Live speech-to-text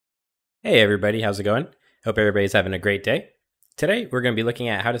Hey everybody, how's it going? Hope everybody's having a great day. Today we're going to be looking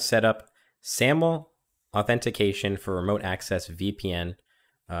at how to set up Saml authentication for remote access VPN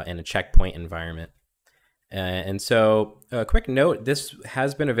in a checkpoint environment. And so a quick note, this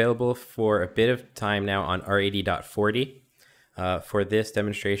has been available for a bit of time now on R80.40. For this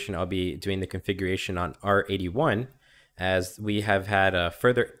demonstration, I'll be doing the configuration on R81 as we have had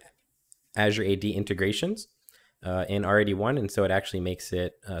further Azure AD integrations in R81, and so it actually makes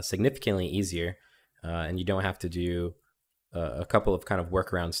it significantly easier, and you don't have to do a couple of kind of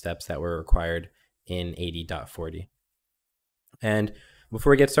workaround steps that were required in 80.40. And before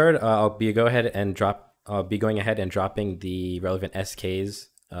we get started, I'll be going ahead and dropping the relevant SKs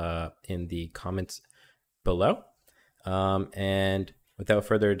in the comments below. And without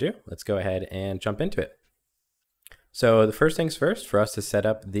further ado, let's go ahead and jump into it. So the first things first, for us to set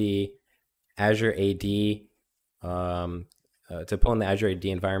up the Azure AD, to pull in the Azure AD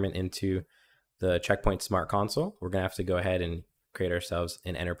environment into the Checkpoint Smart Console, we're going to have to go ahead and create ourselves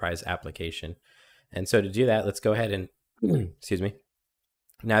an enterprise application. And so to do that, let's go ahead and, excuse me,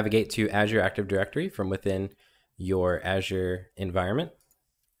 navigate to Azure Active Directory from within your Azure environment.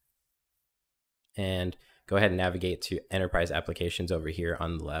 And go ahead and navigate to Enterprise Applications over here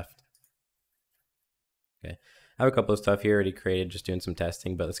on the left. Okay, I have a couple of stuff here already created, just doing some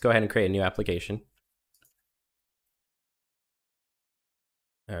testing, but let's go ahead and create a new application.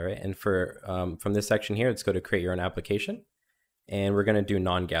 All right, and for from this section here, let's go to create your own application. And we're going to do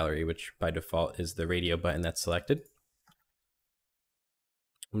non-gallery, which by default is the radio button that's selected.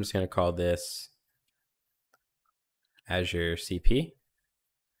 I'm just going to call this Azure CP. You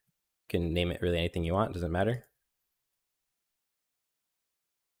can name it really anything you want, doesn't matter.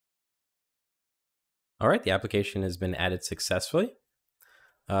 All right, the application has been added successfully.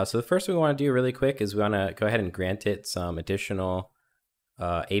 So the first thing we want to do really quick is we want to go ahead and grant it some additional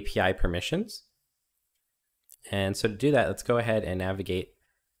API permissions. And so to do that, let's go ahead and navigate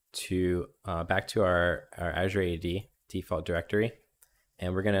to back to our Azure AD default directory.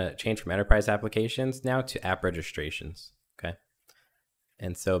 And we're going to change from enterprise applications now to app registrations. Okay.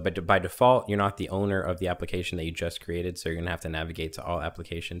 And so, but by default, you're not the owner of the application that you just created. So you're going to have to navigate to all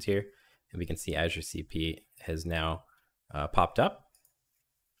applications here. And we can see Azure CP has now popped up.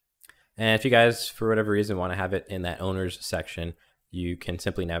 And if you guys, for whatever reason, want to have it in that owners section, you can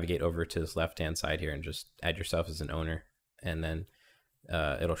simply navigate over to this left-hand side here and just add yourself as an owner, and then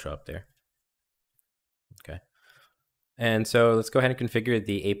it'll show up there. Okay. And so let's go ahead and configure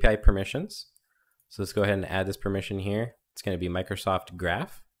the API permissions. So let's go ahead and add this permission here. It's going to be Microsoft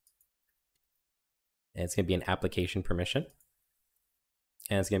Graph. And it's going to be an application permission.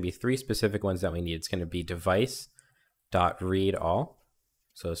 And it's going to be three specific ones that we need. It's going to be device.readAll.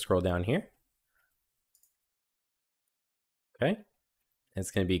 So scroll down here. Okay. And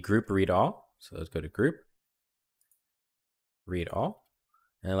it's going to be group read all. So let's go to group read all.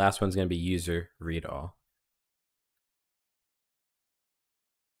 And the last one's going to be user read all.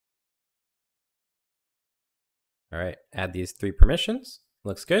 All right, add these three permissions.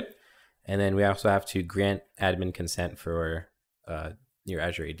 Looks good. And then we also have to grant admin consent for your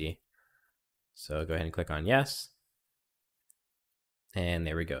Azure AD. So go ahead and click on yes. And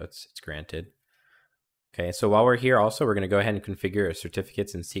there we go, it's granted. Okay, so while we're here also, we're going to go ahead and configure our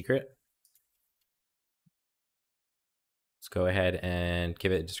certificates in secret. Let's go ahead and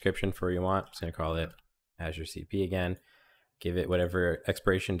give it a description for what you want. I'm just going to call it Azure CP again. Give it whatever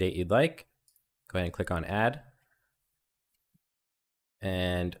expiration date you'd like. Go ahead and click on add.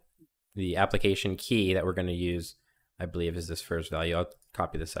 And the application key that we're going to use, I believe, is this first value. I'll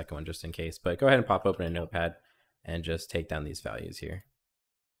copy the second one just in case, but go ahead and pop open a notepad and just take down these values here.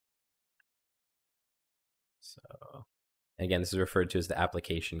 So again, this is referred to as the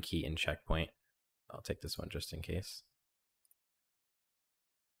application key in Checkpoint. I'll take this one just in case.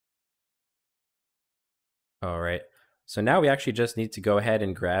 All right, so now we actually just need to go ahead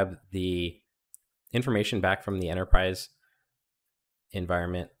and grab the information back from the enterprise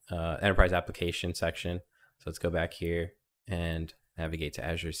environment, enterprise application section. So let's go back here and navigate to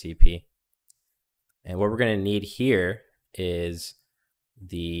Azure CP. And what we're going to need here is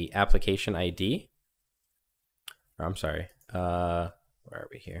the application ID. Or I'm sorry, where are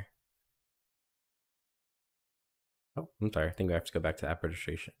we here? Oh, I'm sorry, I think we have to go back to app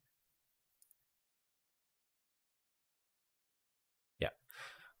registration. Yeah,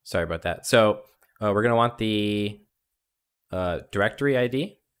 sorry about that. So we're going to want the directory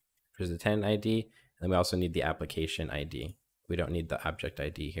ID, which is the tenant ID, and we also need the application ID. We don't need the object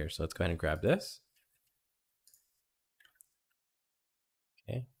ID here, so let's go ahead and grab this.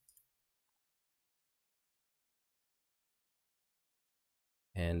 Okay.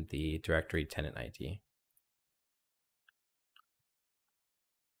 and the directory tenant ID.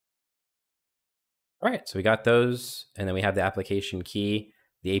 All right, so we got those, and then we have the application key.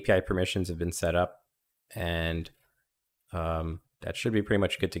 The API permissions have been set up, and that should be pretty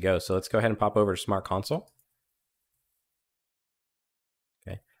much good to go. So let's go ahead and pop over to Smart Console.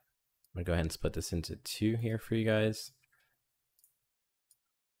 Okay, I'm gonna go ahead and split this into two here for you guys.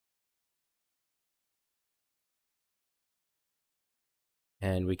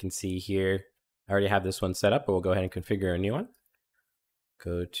 And we can see here, I already have this one set up, but we'll go ahead and configure a new one.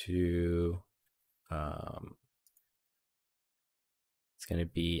 Go to, it's going to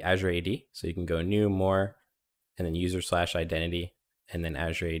be Azure AD. So you can go new, more, and then user/identity, and then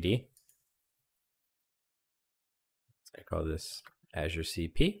Azure AD. So I call this Azure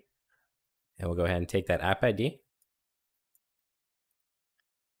CP. And we'll go ahead and take that app ID.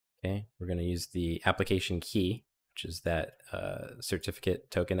 Okay, we're going to use the application key, which is that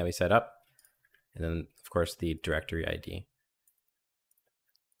certificate token that we set up. And then, of course, the directory ID.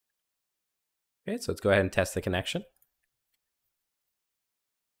 Okay, so let's go ahead and test the connection.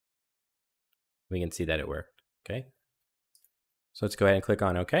 We can see that it worked. Okay, so let's go ahead and click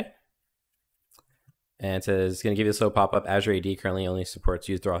on OK. And it says it's going to give you this little pop-up. Azure AD currently only supports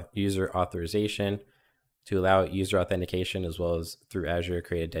user authorization. To allow user authentication, as well as through Azure,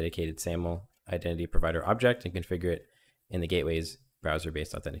 create a dedicated Saml identity provider object and configure it in the gateway's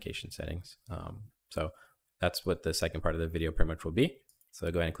browser-based authentication settings. So that's what the second part of the video pretty much will be. So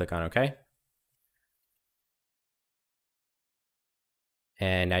go ahead and click on OK.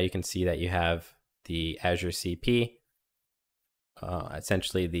 And now you can see that you have the Azure CP,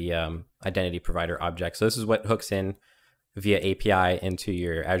 essentially the identity provider object. So this is what hooks in via API into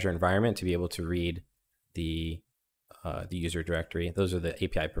your Azure environment to be able to read the user directory. Those are the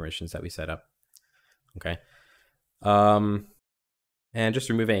API permissions that we set up. Okay. And just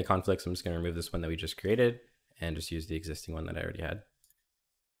remove any conflicts. I'm just going to remove this one that we just created and just use the existing one that I already had.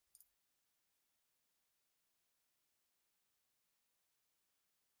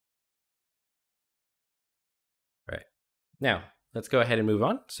 All right. Now, let's go ahead and move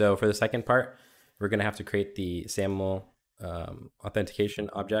on. So for the second part, we're going to have to create the SAML authentication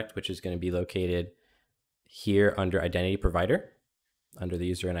object, which is going to be located here under identity provider, under the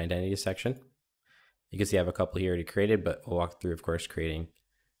user and identity section. You can see I have a couple here already created, but we'll walk through, of course, creating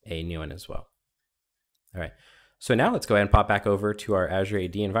a new one as well. All right, so now let's go ahead and pop back over to our Azure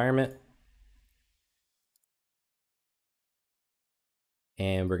AD environment.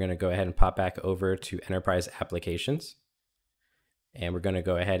 And we're going to go ahead and pop back over to Enterprise Applications. And we're going to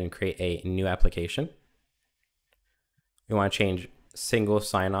go ahead and create a new application. We want to change single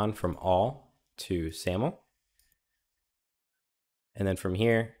sign-on from all to SAML. And then from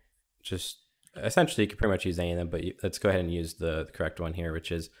here, just essentially you can pretty much use any of them, but let's go ahead and use the correct one here,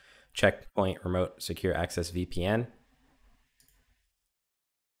 which is Checkpoint Remote Secure Access VPN.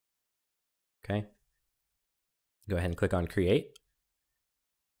 Okay. Go ahead and click on Create.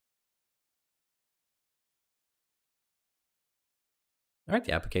 All right,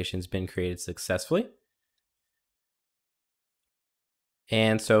 the application's been created successfully.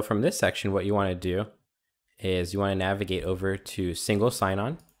 And so from this section, what you want to do is you want to navigate over to single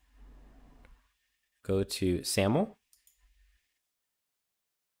sign-on, go to SAML,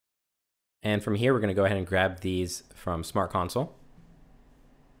 and from here we're going to go ahead and grab these from Smart Console.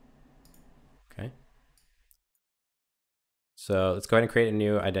 Okay. So let's go ahead and create a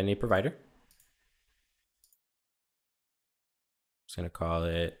new identity provider. Just going to call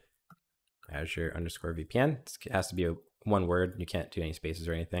it Azure _VPN. It has to be one word. You can't do any spaces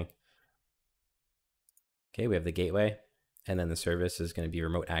or anything. Okay, we have the gateway, and then the service is going to be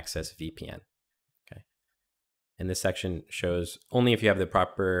Remote Access VPN. Okay, and this section shows only if you have the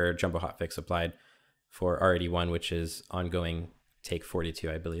proper jumbo hotfix applied for R81, which is ongoing take 42,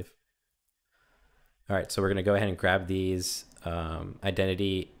 I believe. All right, so we're going to go ahead and grab these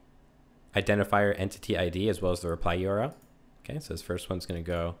identifier entity ID as well as the reply URL. Okay, so this first one's going to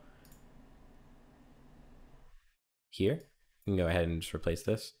go here. You can go ahead and just replace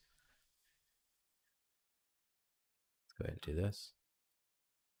this. Let's go ahead and do this.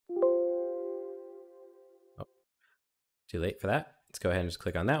 Oh, too late for that. Let's go ahead and just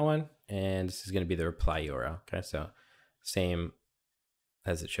click on that one. And this is going to be the reply URL. Okay, so same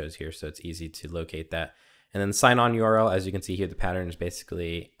as it shows here. So it's easy to locate that. And then the sign on URL, as you can see here, the pattern is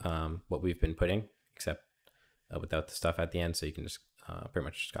basically what we've been putting, except without the stuff at the end. So you can just pretty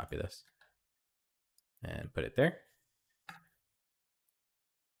much just copy this and put it there.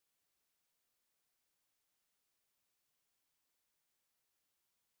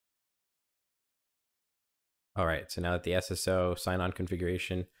 All right, so now that the SSO sign-on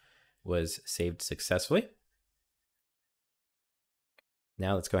configuration was saved successfully,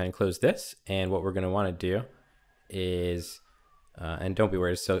 now let's go ahead and close this. And what we're going to want to do is, and don't be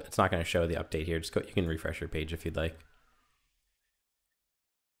worried, so it's not going to show the update here. Just go, you can refresh your page if you'd like.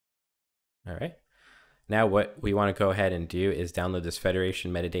 All right. Now what we want to go ahead and do is download this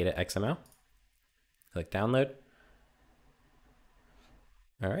Federation Metadata XML. Click download.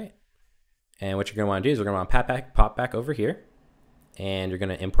 All right. And what you're going to want to do is we're going to want to pop back over here, and you're going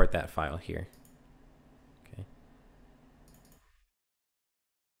to import that file here. Okay.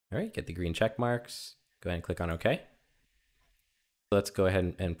 All right, get the green check marks. Go ahead and click on OK. Let's go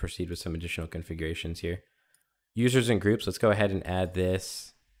ahead and proceed with some additional configurations here. Users and groups, let's go ahead and add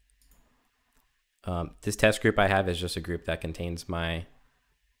this. This test group I have is just a group that contains my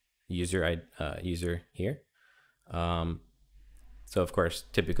user here. So of course,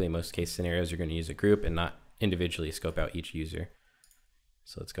 typically most case scenarios, you're going to use a group and not individually scope out each user.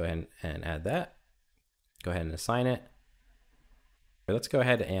 So let's go ahead and add that. Go ahead and assign it. Let's go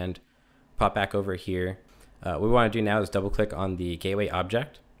ahead and pop back over here. What we want to do now is double click on the gateway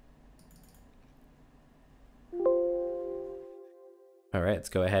object. All right, let's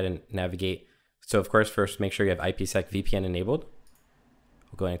go ahead and navigate. So of course, first make sure you have IPsec VPN enabled.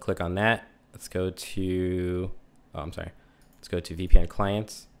 We'll go ahead and click on that. Let's go to, let's go to VPN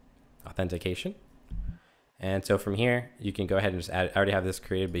clients, authentication. And so from here, you can go ahead and just add, I already have this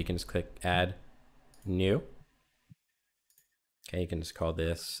created, but you can just click add new. Okay, you can just call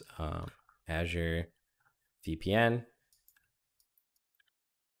this Azure VPN.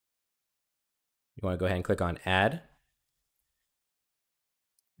 You want to go ahead and click on add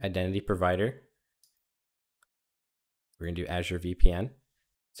identity provider. We're going to do Azure VPN.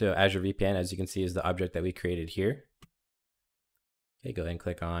 So Azure VPN, as you can see, is the object that we created here. Okay, go ahead and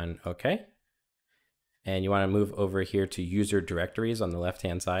click on OK. And you want to move over here to user directories on the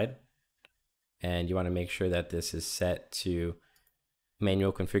left-hand side. And you want to make sure that this is set to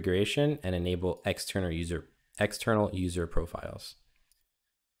manual configuration and enable external user profiles.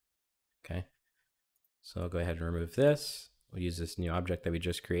 Okay. So I'll go ahead and remove this. We'll use this new object that we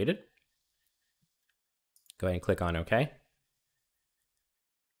just created. Go ahead and click on OK.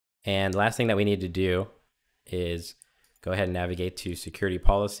 And last thing that we need to do is go ahead and navigate to security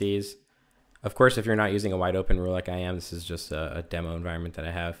policies. Of course, if you're not using a wide open rule like I am, this is just a demo environment that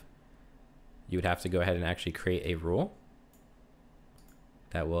I have. You would have to go ahead and actually create a rule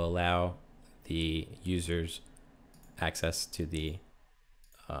that will allow the users access to the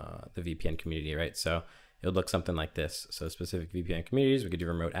VPN community, right? So it would look something like this. So specific VPN communities, we could do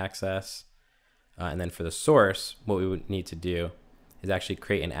remote access. And then for the source, what we would need to do is actually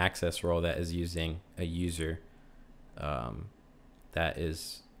create an access role that is using a user that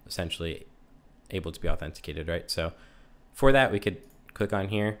is essentially able to be authenticated, right? So for that, we could click on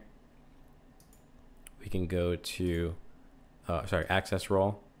here. We can go to, access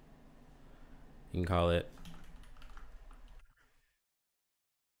role. You can call it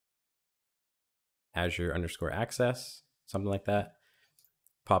Azure_access, something like that.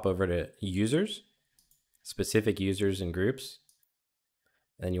 Pop over to users, specific users and groups.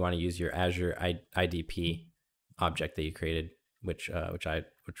 And then you want to use your Azure IDP object that you created, which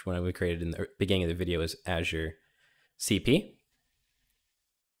when we created in the beginning of the video is Azure CP.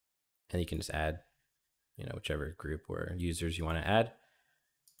 And you can just add, whichever group or users you want to add.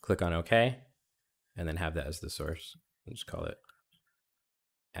 Click on OK, and then have that as the source. And just call it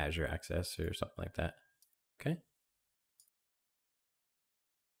Azure Access or something like that. Okay.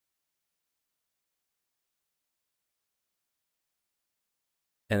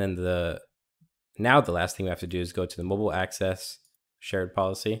 And then the last thing we have to do is go to the mobile access shared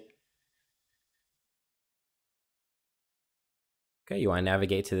policy. Okay, you want to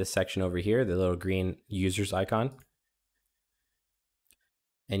navigate to this section over here, the little green users icon.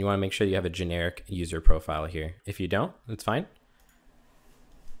 And you want to make sure you have a generic user profile here. If you don't, that's fine.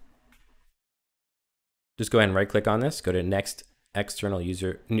 Just go ahead and right click on this, go to next external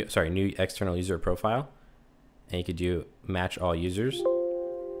user, new external user profile. And you could do match all users.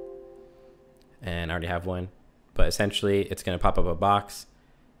 And I already have one, but essentially it's going to pop up a box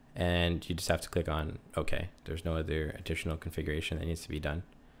and you just have to click on OK. There's no other additional configuration that needs to be done.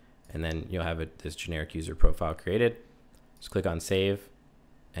 And then you'll have this generic user profile created. Just click on save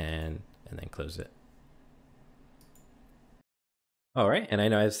and then close it. All right, and I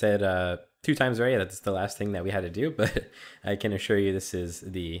know I've said 2 times already that's the last thing that we had to do, but I can assure you this is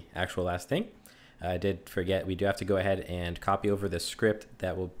the actual last thing. I did forget, we do have to go ahead and copy over the script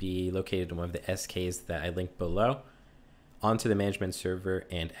that will be located in one of the SKs that I linked below onto the management server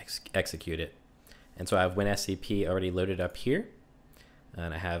and execute it. And so I have WinSCP already loaded up here,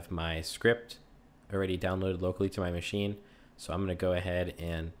 and I have my script already downloaded locally to my machine. So I'm going to go ahead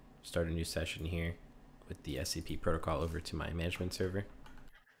and start a new session here with the SCP protocol over to my management server.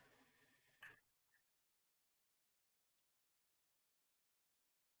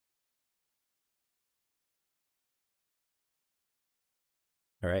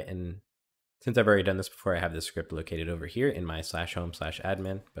 All right, and since I've already done this before, I have this script located over here in my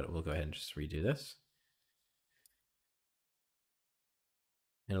 /home/admin, but we'll go ahead and just redo this.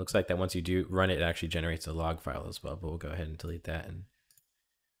 And it looks like that once you do run it, it actually generates a log file as well, but we'll go ahead and delete that and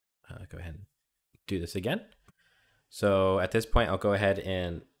go ahead and do this again. So at this point, I'll go ahead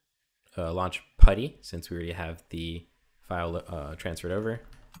and launch PuTTY since we already have the file transferred over.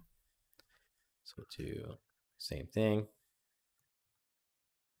 So we'll do same thing.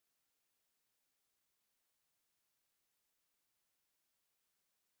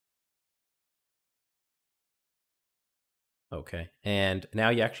 Okay, and now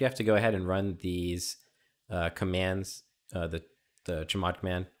you actually have to go ahead and run these commands, the chmod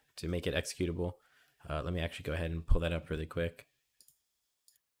command to make it executable. Let me actually go ahead and pull that up really quick.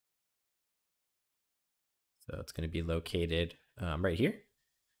 So it's going to be located right here,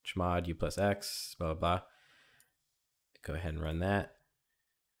 chmod u+x, blah, blah, blah. Go ahead and run that.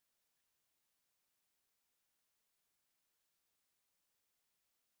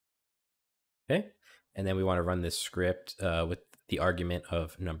 Okay, and then we want to run this script with the argument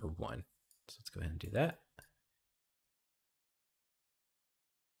of number 1. So let's go ahead and do that.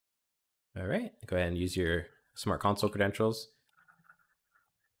 All right, go ahead and use your Smart Console credentials.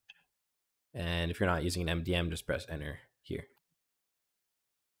 And if you're not using an MDM, just press enter here.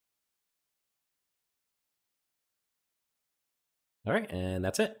 All right, and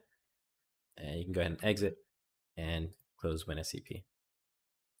that's it. And you can go ahead and exit and close WinSCP.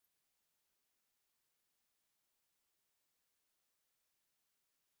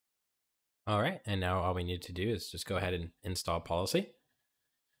 All right, and now all we need to do is just go ahead and install policy.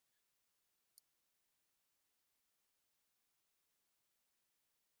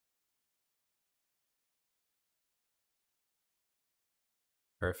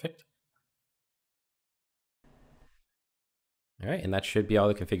 Perfect. All right, and that should be all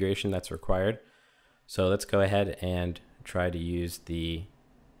the configuration that's required. So let's go ahead and try to use the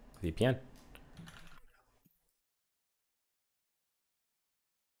VPN.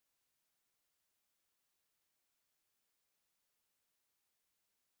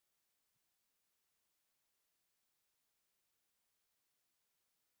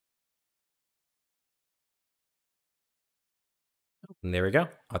 And there we go,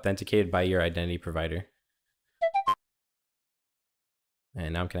 authenticated by your identity provider.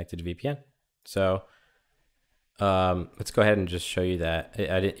 And now I'm connected to VPN. So let's go ahead and just show you that.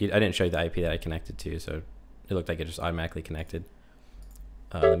 I didn't show you the IP that I connected to, so it looked like it just automatically connected.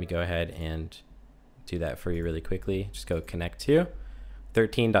 Let me go ahead and do that for you really quickly. Just go connect to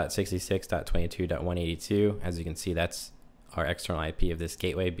 13.66.22.182. As you can see, that's our external IP of this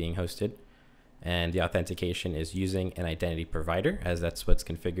gateway being hosted. And the authentication is using an identity provider, as that's what's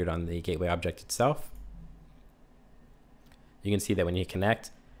configured on the gateway object itself. You can see that when you connect,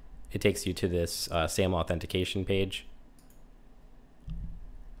 it takes you to this Saml authentication page.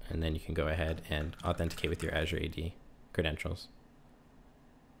 And then you can go ahead and authenticate with your Azure AD credentials.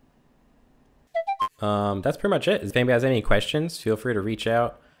 That's pretty much it. If anybody has any questions, feel free to reach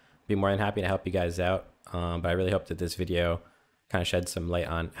out. Be more than happy to help you guys out. But I really hope that this video kind of sheds some light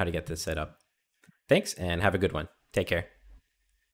on how to get this set up. Thanks, and have a good one. Take care.